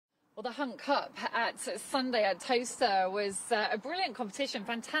Well, the Hunt Cup at Sunday at Towcester was a brilliant competition,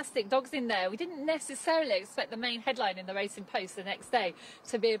 fantastic dogs in there. We didn't necessarily expect the main headline in the Racing Post the next day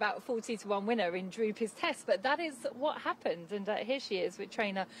to be about a 40-1 winner in Droopys Tess, but that is what happened. And here she is with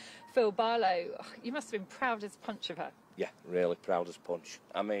trainer Phil Barlow. You must have been proud as punch of her. Yeah, really proud as punch.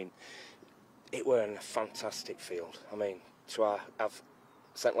 I mean, it were in a fantastic field. I mean, to have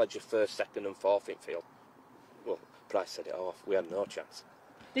St Ledger first, second and fourth in field, well, Price said it off. We had no chance.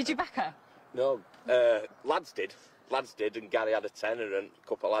 Did you back her? No, lads did, and Gary had a tenner, and a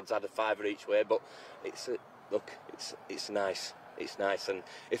couple of lads had a fiver each way. But look, it's nice, and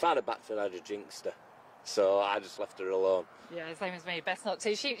if I'd have backed her, I'd have jinxed her. So I just left her alone. Yeah, same as me. Best not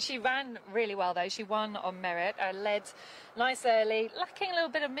to. She ran really well though. She won on merit. Led nice early, lacking a little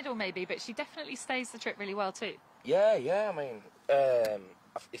bit of middle maybe, but she definitely stays the trip really well too. Yeah. I mean,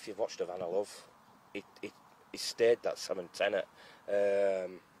 if you've watched Havana Love, it stayed that 7-10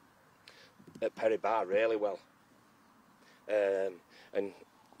 at Perry Bar really well. And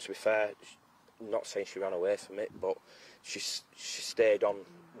to be fair, I'm not saying she ran away from it, but she stayed on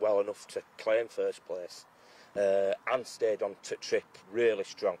well enough to claim first place, and stayed on to trip really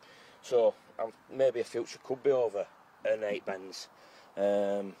strong. So maybe a future could be over an 8 bends.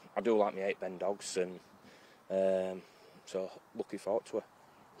 I do like my 8 bend dogs, and so looking forward to her.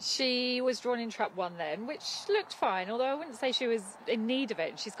 She was drawn in trap 1 then, which looked fine, although I wouldn't say she was in need of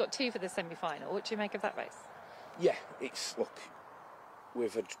it. She's got 2 for the semi-final. What do you make of that race? Yeah, look,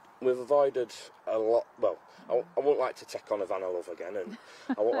 we've avoided a lot. Well, I wouldn't like to take on Havana Love again, and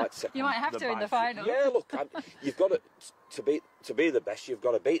I wouldn't like to take you might have to in the final. Yeah, look, you've got to be the best. You've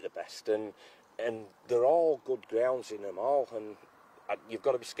got to beat the best, and they're all good grounds in them all, and you've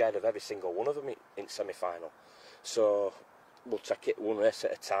got to be scared of every single one of them in semi-final. So we'll take it one race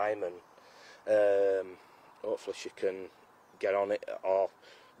at a time, and hopefully she can get on it or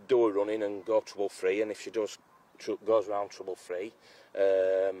do a running and go trouble-free. And if she goes round trouble-free,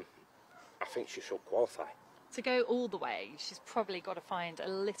 I think she should qualify. To go all the way, she's probably got to find a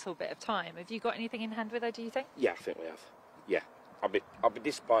little bit of time. Have you got anything in hand with her, do you think? Yeah, I think we have. Yeah, I'll be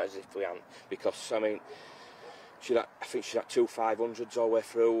disappointed if we haven't, because I mean, I think she's at 2 500s all the way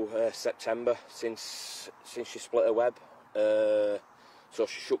through September since she split her web. So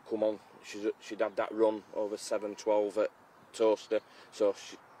she should come on. She'd had that run over 7-12 at Towcester. So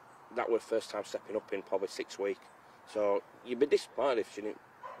that was the first time stepping up in probably 6 weeks. So you'd be disappointed if she didn't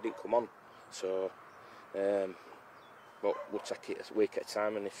come on. So, but we'll take it a week at a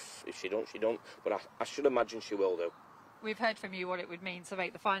time, and if she don't, she don't. But I should imagine she will do. We've heard from you what it would mean to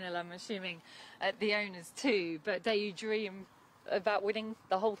make the final, I'm assuming, at the owners too. But do you dream about winning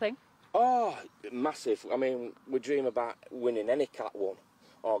the whole thing? Oh, massive. I mean, we dream about winning any Cat 1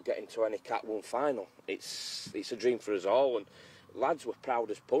 or getting to any Cat 1 final. It's a dream for us all, and lads were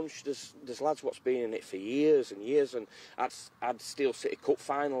proud as punch. There's lads what's been in it for years and years, and had Steel City Cup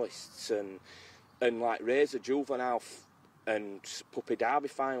finalists and like Razor Juvenile and Puppy Derby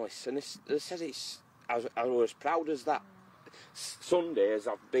finalists, and they said I was as proud as that Sunday as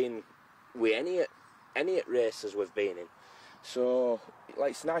I've been with any races we've been in. So,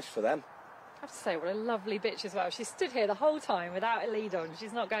 like, it's nice for them. I have to say, what a lovely bitch as well. She stood here the whole time without a lead on.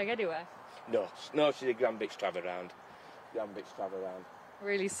 She's not going anywhere. No, she's a grand bitch to have around.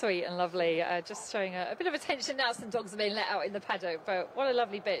 Really sweet and lovely. Just showing a bit of attention now. Some dogs are being let out in the paddock, but what a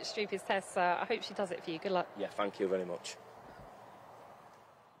lovely bitch. Droopys Tess, I hope she does it for you. Good luck. Yeah, thank you very much.